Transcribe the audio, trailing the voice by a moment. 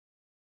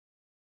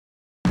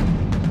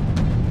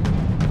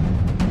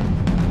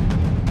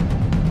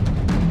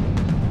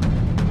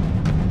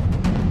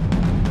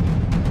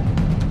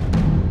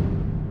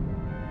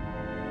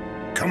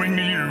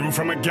you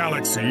from a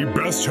galaxy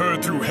best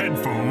heard through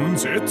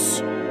headphones, it's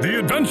The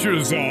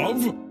Adventures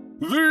of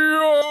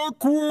the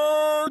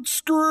Awkward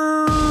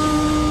Screw!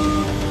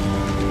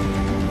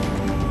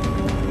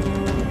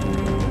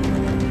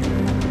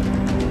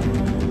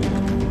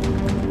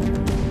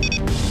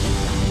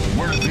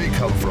 Where did they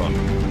come from?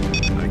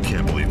 I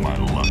can't believe my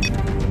luck.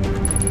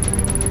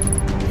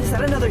 Is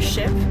that another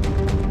ship?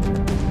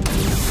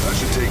 I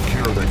should take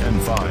care of the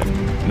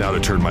N5. Now to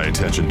turn my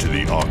attention to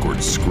the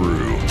Awkward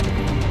Screw.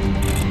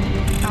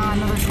 Ah,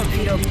 another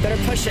torpedo.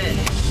 Better push it.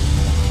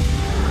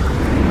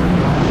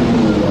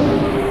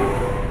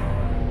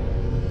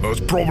 That's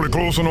probably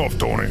close enough,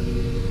 Tony.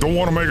 Don't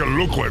want to make it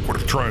look like we're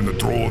trying to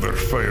throw their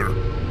fare.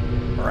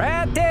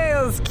 Right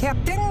deals,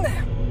 Captain.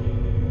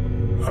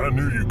 I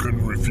knew you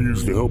couldn't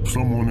refuse to help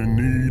someone in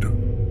need.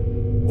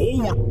 All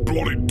we're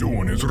bloody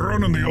doing is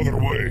running the other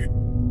way.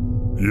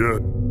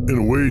 Yet, in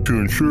a way to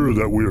ensure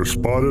that we are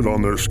spotted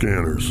on their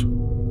scanners.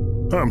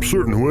 I'm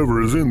certain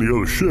whoever is in the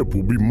other ship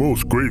will be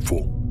most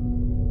grateful.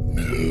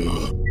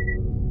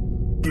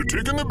 They're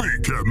taking the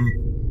bait, Captain.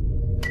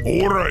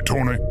 All right,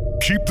 Tony.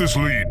 Keep this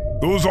lead.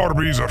 Those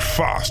RBs are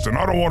fast, and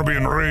I don't want to be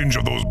in range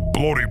of those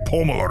bloody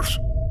pummelers.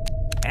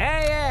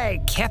 Aye,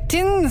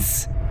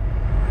 Captains.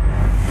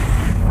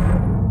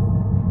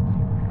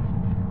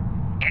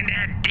 And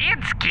I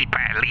did keep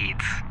our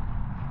leads.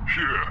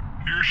 Yeah,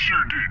 you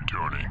sure did,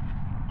 Tony.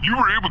 You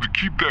were able to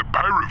keep that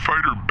pirate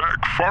fighter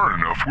back far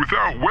enough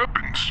without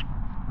weapons,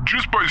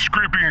 just by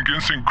scraping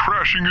against and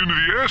crashing into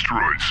the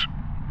asteroids.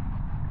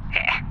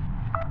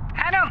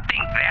 I don't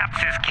think that's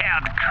is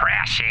called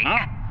crashing,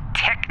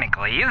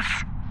 technically.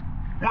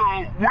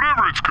 Well,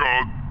 whatever it's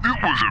called,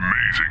 it was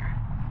amazing.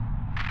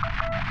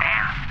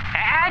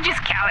 I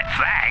just call it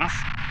flags.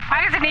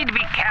 Why does it need to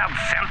be called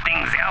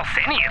something else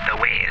any of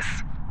the ways?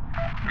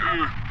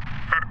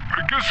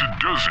 I guess it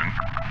doesn't.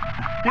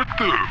 What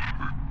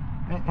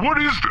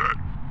is that?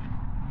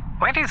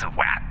 What is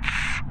what?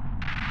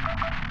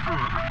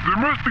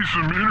 There must be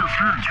some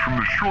interference from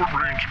the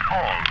short-range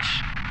comms.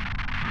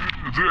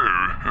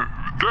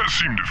 That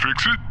seemed to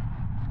fix it.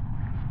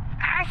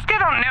 I still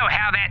don't know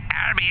how that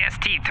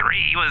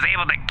RBST-3 was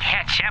able to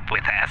catch up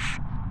with us.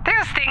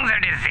 Those things are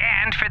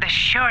designed for the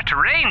short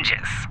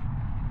ranges.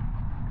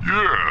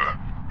 Yeah,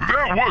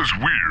 that was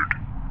weird.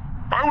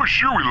 I was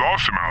sure we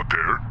lost him out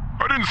there.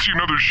 I didn't see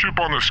another ship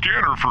on the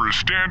scanner for a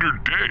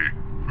standard day.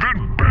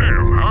 Then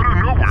bam, out of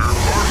nowhere,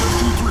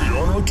 RBST-3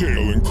 on our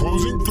tail and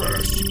closing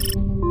fast.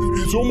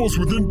 It's almost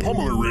within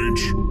pummeler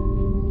range.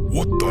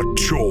 What the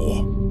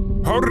chaw?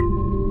 How did...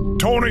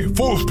 Tony,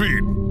 full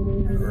speed.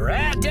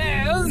 Right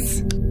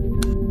deals.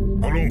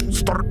 Hello,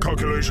 start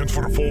calculations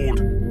for the fold.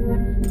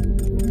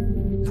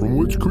 From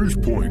which cruise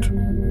point?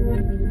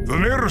 The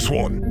nearest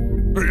one.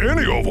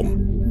 Any of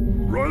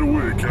them. Right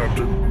away,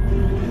 Captain.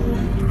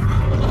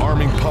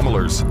 Arming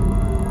pummelers.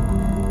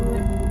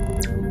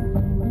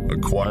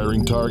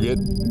 Acquiring target.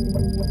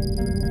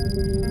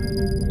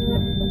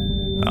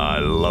 I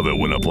love it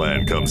when a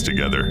plan comes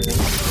together.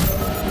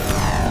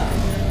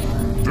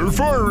 They're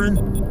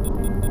firing.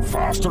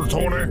 Faster,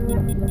 Tony.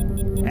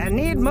 I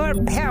need more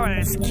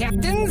powers,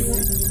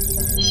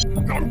 Captains.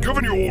 I'm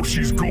giving you all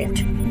she's got.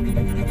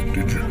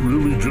 Did you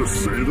really just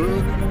say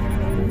that?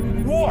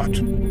 What?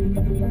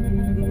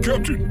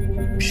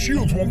 Captain,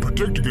 shields won't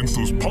protect against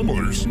those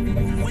pummelers.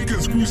 We can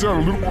squeeze out a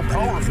little more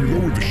power if we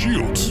lower the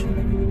shields.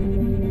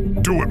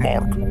 Do it,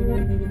 Mark.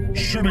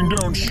 Shutting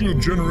down shield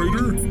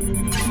generator.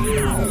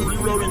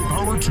 Rerouting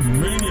power to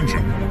main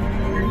engine.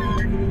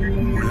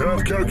 We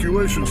have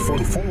calculations for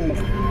the fold.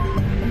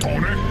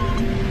 Tony?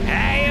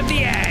 Eye of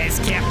the eyes,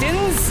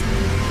 Captains.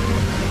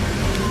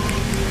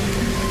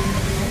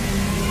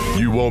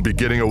 You won't be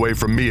getting away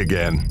from me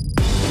again.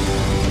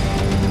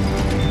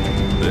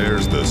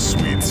 There's the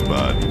sweet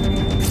spot.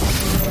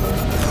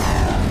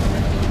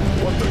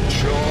 What the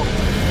chaw?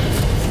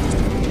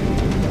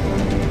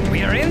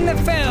 We are in the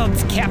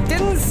fields,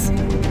 Captains.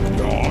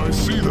 Oh, I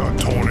see that,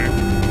 Tony.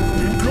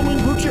 Incoming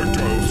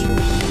projectiles.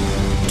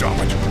 Damn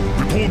it.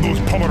 We pulled those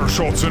pummeler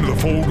shots into the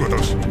fold with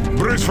us.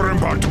 Brace for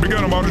impact to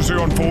begin emergency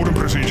unfolding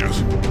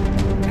procedures.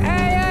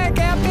 Aye,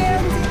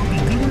 Captain.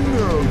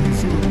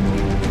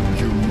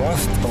 You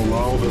must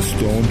allow the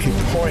stone to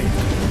point.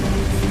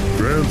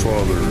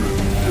 Grandfather,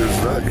 is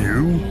that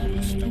you?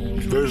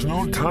 There's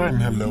no time,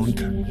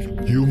 Helmut.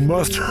 You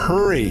must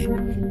hurry.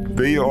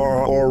 They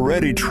are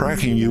already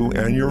tracking you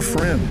and your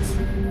friends.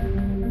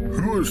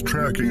 Who is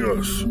tracking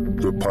us?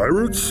 The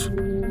pirates?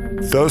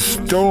 The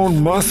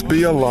stone must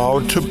be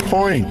allowed to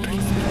point.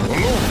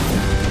 Hello?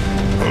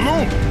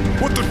 Hello?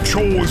 What the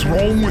chaw is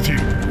wrong with you?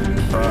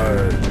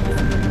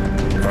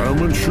 I'm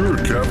unsure,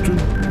 Captain.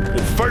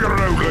 We'll figure it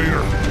out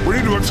later. We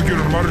need to execute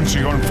an emergency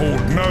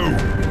unfold now.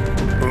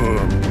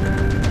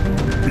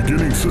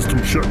 Beginning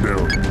system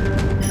shutdown.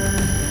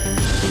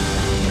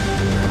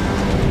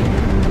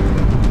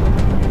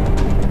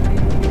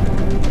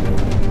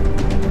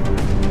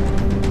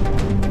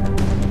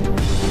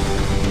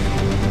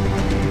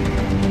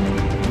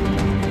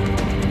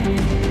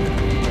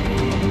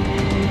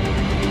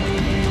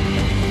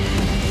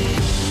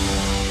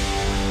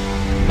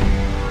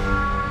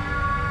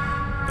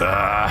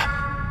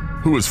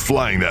 Who is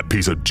flying that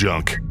piece of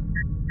junk?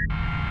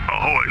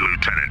 Ahoy,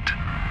 Lieutenant.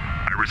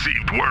 I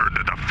received word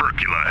that the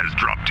Furcula has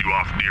dropped you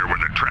off near where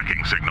the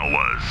tracking signal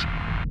was.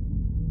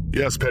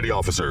 Yes, Petty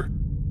Officer.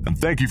 And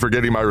thank you for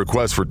getting my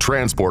request for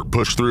transport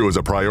pushed through as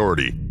a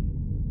priority.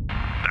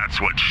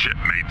 That's what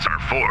shipmates are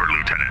for,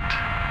 Lieutenant.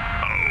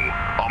 Oh,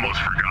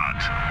 almost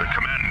forgot. The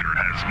commander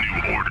has new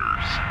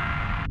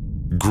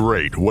orders.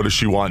 Great. What does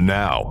she want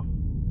now?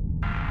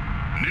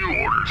 New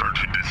orders are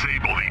to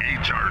disable the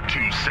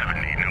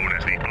HR-270 known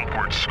as the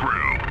Awkward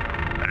Screw.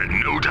 At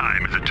no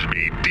time is it to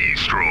be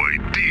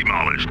destroyed,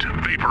 demolished,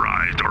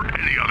 vaporized, or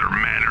any other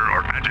manner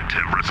or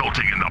adjective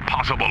resulting in the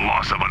possible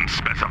loss of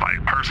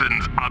unspecified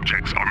persons,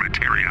 objects, or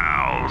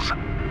materials.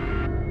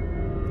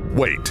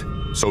 Wait,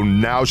 so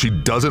now she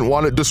doesn't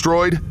want it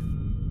destroyed?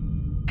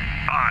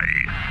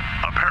 Aye.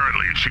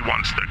 Apparently she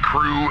wants the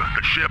crew,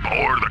 the ship,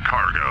 or the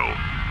cargo,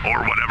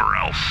 or whatever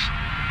else.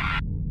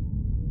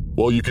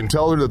 Well, you can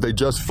tell her that they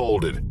just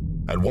folded,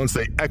 and once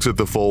they exit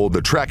the fold,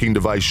 the tracking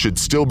device should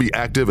still be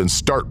active and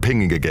start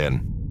pinging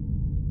again.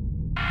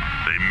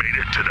 They made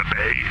it to the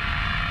bay?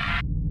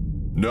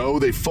 No,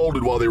 they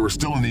folded while they were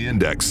still in the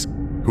index.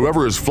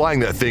 Whoever is flying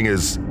that thing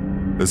is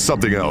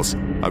something else.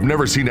 I've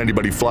never seen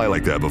anybody fly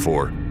like that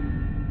before.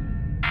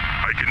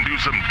 I can do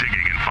some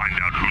digging and find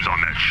out who's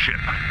on that ship,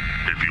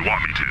 if you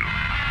want me to.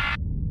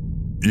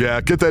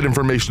 Yeah, get that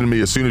information to me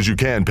as soon as you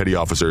can, Petty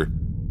Officer.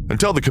 And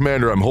tell the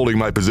commander I'm holding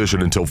my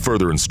position until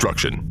further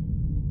instruction.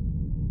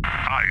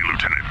 Aye,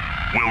 Lieutenant.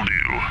 Will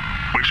do.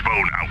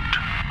 Wishbone out.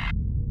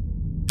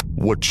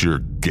 What's your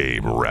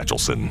game,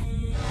 Ratchelson?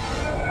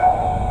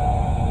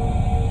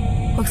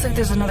 Looks like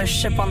there's another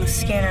ship on the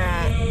scanner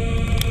at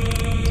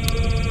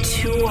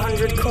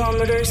 200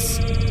 kilometers.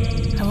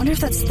 I wonder if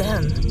that's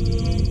them.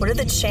 What are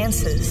the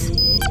chances?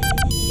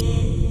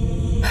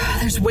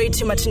 There's way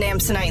too much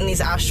Namsonite in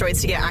these asteroids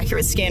to get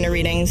accurate scanner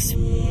readings.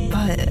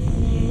 But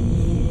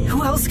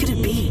who else could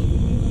it be?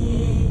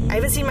 I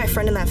haven't seen my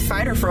friend in that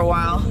fighter for a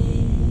while.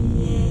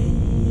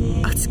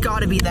 It's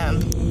gotta be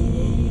them.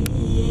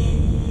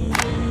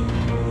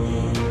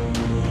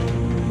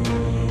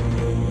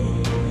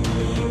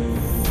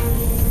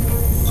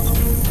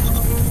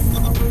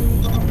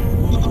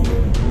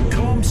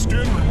 Comm,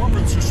 scanner, and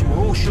weapon system are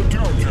all shut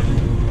down,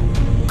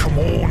 Captain. Come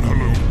on,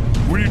 hello.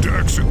 We need to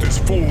exit this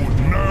fold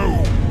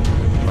now.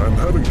 I'm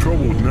having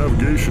trouble with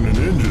navigation and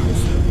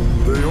engines.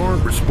 They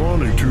aren't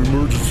responding to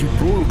emergency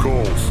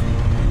protocols.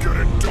 Get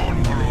it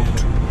done,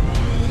 Brute.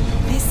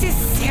 This is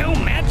so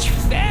much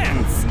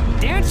fun,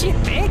 don't you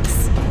think?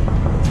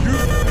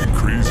 You're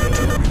crazy,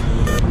 Tony.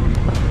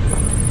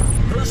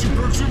 Passing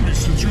proximity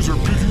sensors are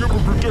picking up a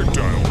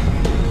projectile.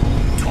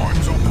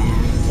 Time's up,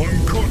 Balloon.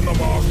 I'm cutting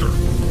them after.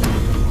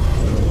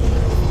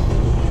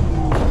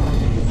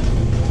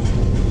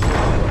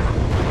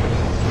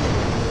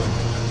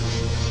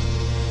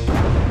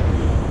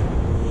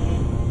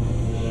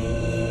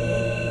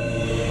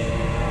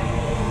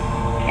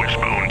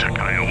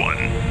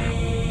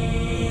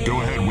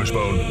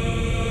 Wishbone.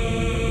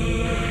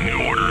 New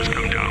orders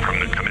come down from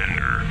the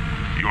commander.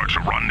 You are to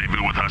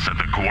rendezvous with us at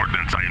the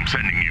coordinates I am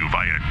sending you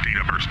via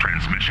data burst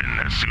transmission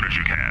as soon as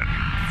you can.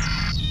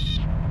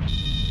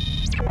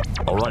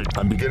 All right,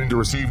 I'm beginning to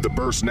receive the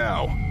burst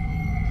now.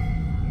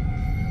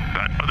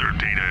 That other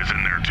data is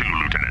in there too,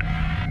 Lieutenant.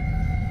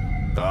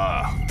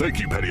 Ah, thank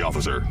you, Petty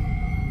Officer.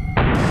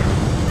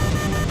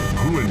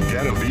 Who in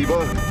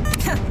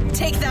Ganaviva?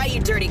 Take that, you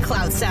dirty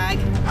cloud sag.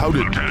 How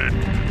did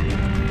Lieutenant.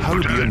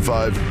 the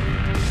N5...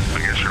 I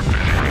guess you're busy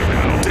right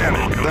now. Damn it,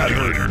 I'll that catch you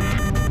hurt.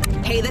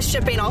 later. Hey, this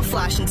ship ain't all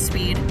flash and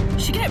speed.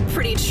 She can hit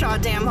pretty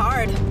damn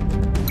hard.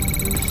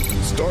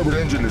 Starboard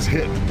engine is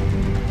hit.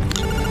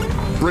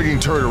 Bringing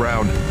turret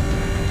around.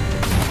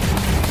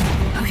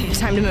 Okay,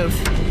 time to move.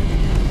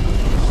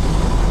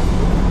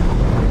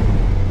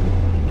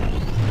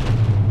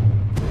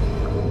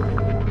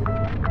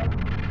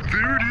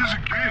 There it is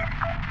again.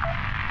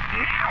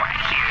 Now I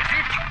hears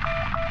it.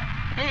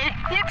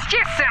 It's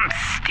just some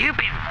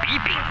stupid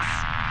beepings.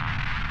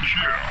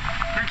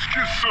 Yeah, it's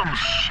just some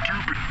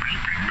stupid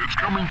beeping that's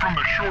coming from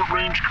the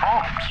short-range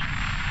comms.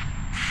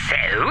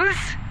 So's?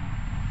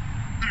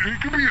 It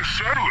could be a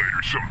satellite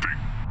or something.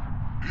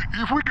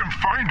 If we can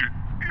find it,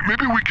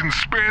 maybe we can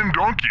span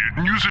donkey it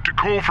and use it to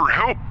call for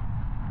help.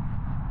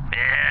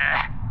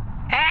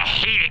 I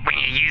hate it when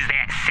you use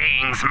that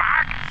sayings,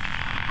 Mark.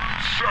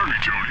 Sorry,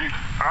 Tony.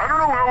 I don't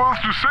know how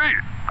else to say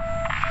it.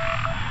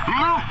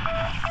 Hello?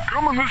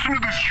 Come and listen to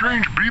this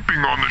strange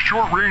beeping on the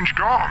short-range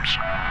comms.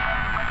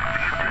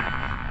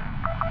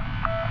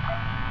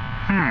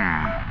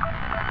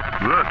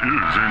 That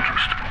is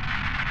interesting.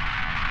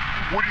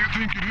 What do you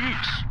think it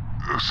is?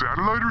 A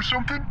satellite or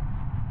something?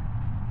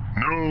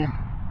 No,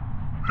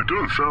 it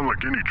doesn't sound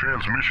like any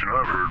transmission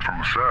I've heard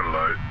from a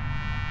satellite.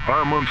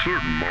 I'm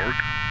uncertain, Mark.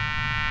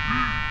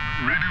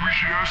 Maybe we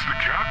should ask the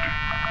captain.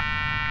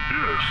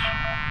 Yes,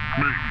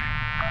 maybe.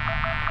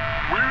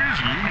 Where is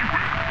he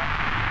anyway?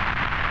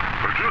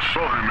 I just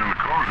saw him in the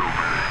cargo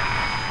bay.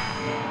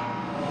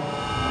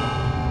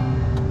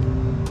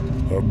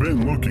 I've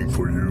been looking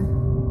for you.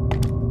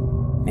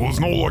 Well, it's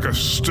not like I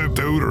stepped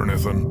out or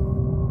anything.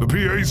 The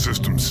PA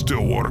system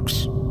still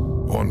works.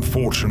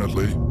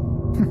 Unfortunately.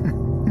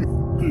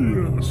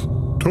 Yes.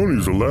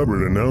 Tony's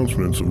elaborate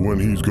announcements of when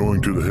he's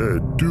going to the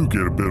head do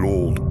get a bit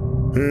old.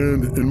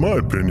 And, in my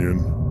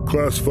opinion,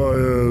 classify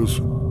as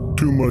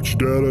too much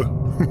data.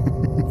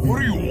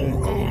 What do you want,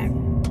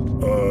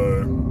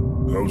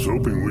 I was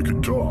hoping we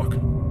could talk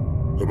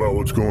about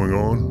what's going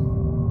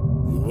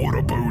on. What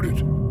about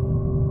it?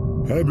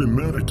 I've been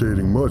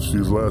meditating much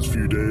these last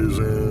few days,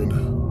 and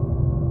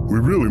we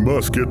really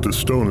must get this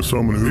stone to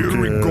someone who Here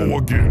can... we go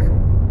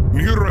again.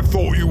 Here I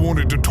thought you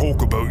wanted to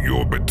talk about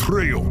your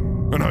betrayal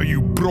and how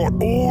you brought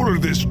all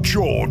of this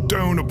jaw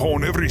down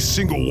upon every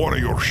single one of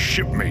your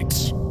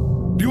shipmates.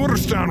 Do you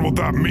understand what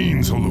that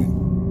means,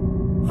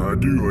 Haloon? I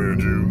do,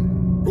 Andrew.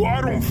 Well,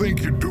 I don't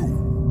think you do.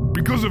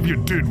 Because if you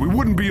did, we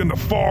wouldn't be in the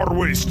far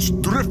wastes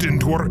drifting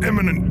to our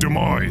imminent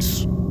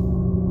demise. I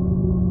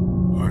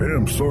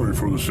am sorry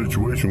for the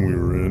situation we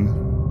were in,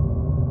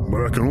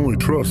 but I can only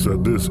trust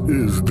that this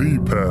is the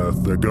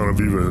path that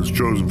Ganaviva has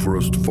chosen for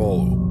us to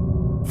follow.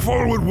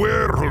 Follow it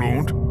where,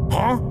 Haloon?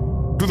 Huh?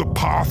 To the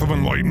path of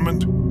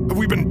enlightenment? Have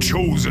we been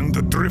chosen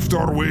to drift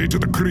our way to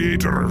the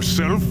Creator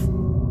herself?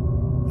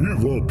 You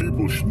of all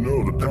people should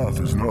know the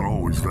path is not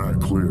always that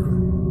clear.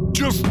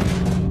 Just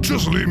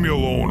leave me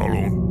alone,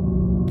 Haloon.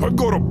 I've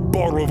got a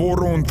bottle of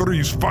Oron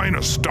 3's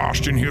finest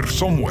stashed in here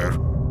somewhere,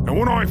 and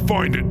when I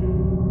find it,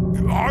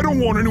 I don't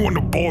want anyone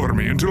to bother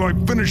me until I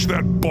finish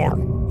that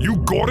bottle. You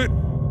got it?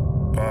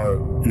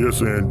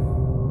 Yes and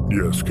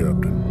yes,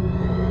 Captain.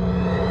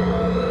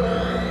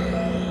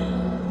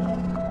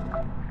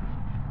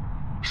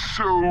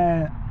 So,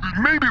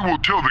 maybe we'll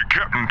tell the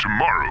captain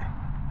tomorrow.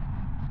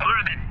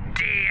 Or the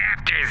day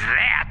after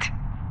that.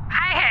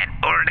 I had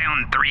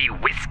Ordon 3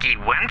 whiskey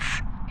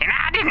once, and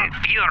I didn't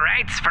feel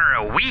rights for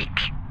a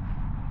week.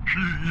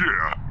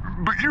 Yeah,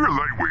 but you're a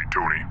lightweight,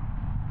 Tony.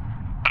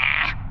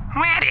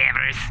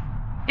 Whatevers.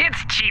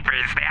 It's cheaper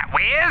as that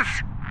ways.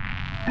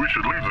 We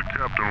should leave the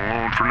captain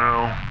alone for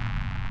now,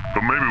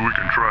 but maybe we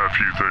can try a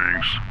few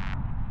things.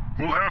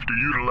 We'll have to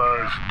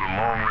utilize the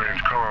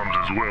long-range comms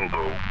as well,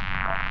 though.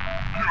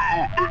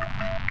 Yo,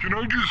 can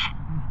I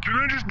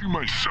just do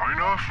my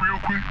sign-off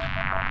real quick?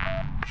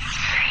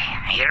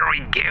 Here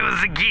we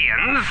goes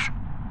again.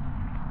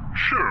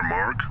 Sure,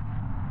 Mark.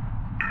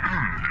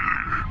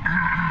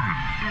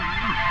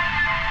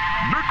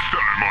 Next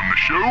time on the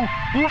show,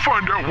 we'll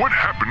find out what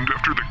happened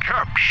after the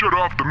cap shut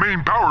off the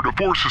main power to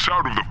force us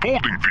out of the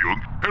folding field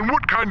and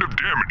what kind of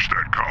damage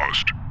that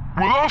caused.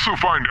 We'll also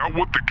find out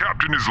what the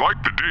captain is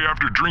like the day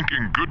after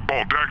drinking good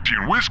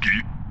Baldactian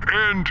whiskey,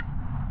 and...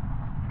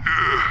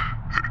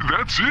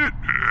 that's it,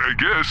 I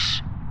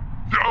guess.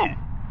 Oh,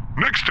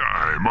 next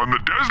time on the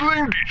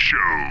Dazzling Deet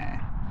Show.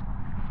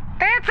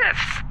 That's a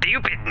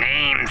stupid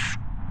names.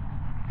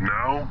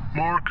 Now,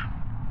 Mark?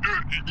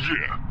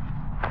 Yeah.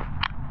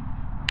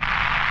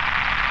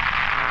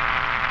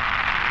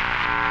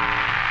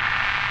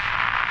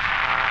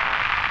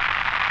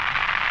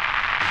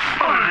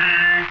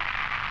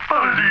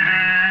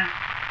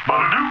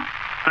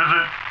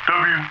 Visit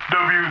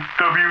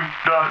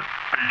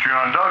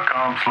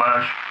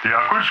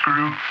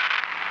www.patreon.com/theawkwardscrew.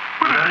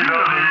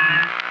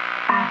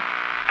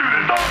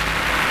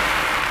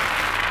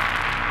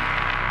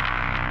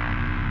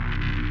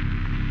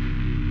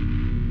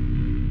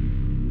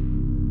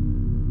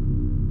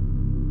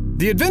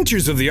 The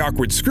Adventures of the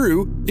Awkward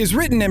Screw is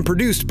written and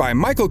produced by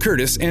Michael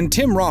Curtis and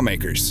Tim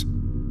Rawmakers.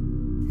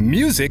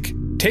 Music,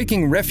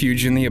 Taking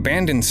Refuge in the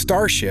Abandoned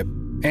Starship,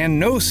 and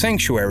No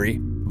Sanctuary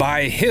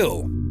by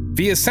Hill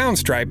via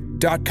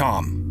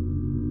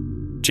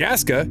Soundstripe.com.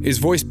 Jaska is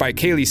voiced by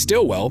Kaylee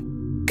Stillwell.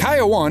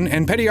 Kaya 1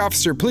 and Petty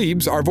Officer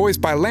Plebes are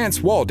voiced by Lance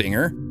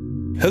Waldinger.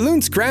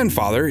 Haloon's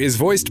grandfather is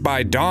voiced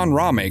by Don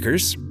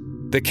Rawmakers.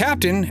 The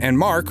Captain and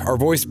Mark are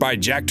voiced by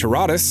Jack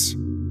Taradas.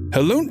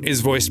 Haloon is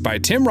voiced by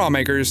Tim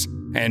Rawmakers,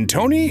 and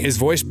Tony is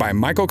voiced by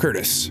Michael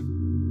Curtis.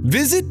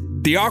 Visit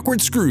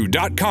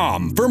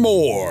theawkwardscrew.com for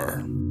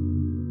more.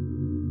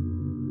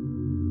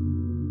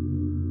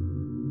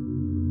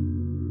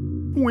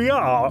 We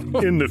are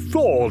in the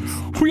folds.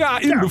 We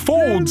are in the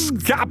folds,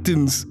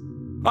 captains.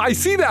 I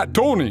see that,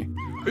 Tony.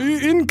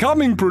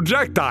 Incoming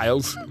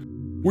projectiles.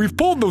 We've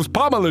pulled those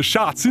Pamela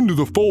shots into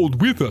the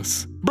fold with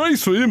us.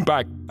 Brace for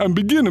impact and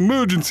begin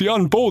emergency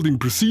unfolding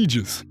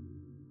procedures.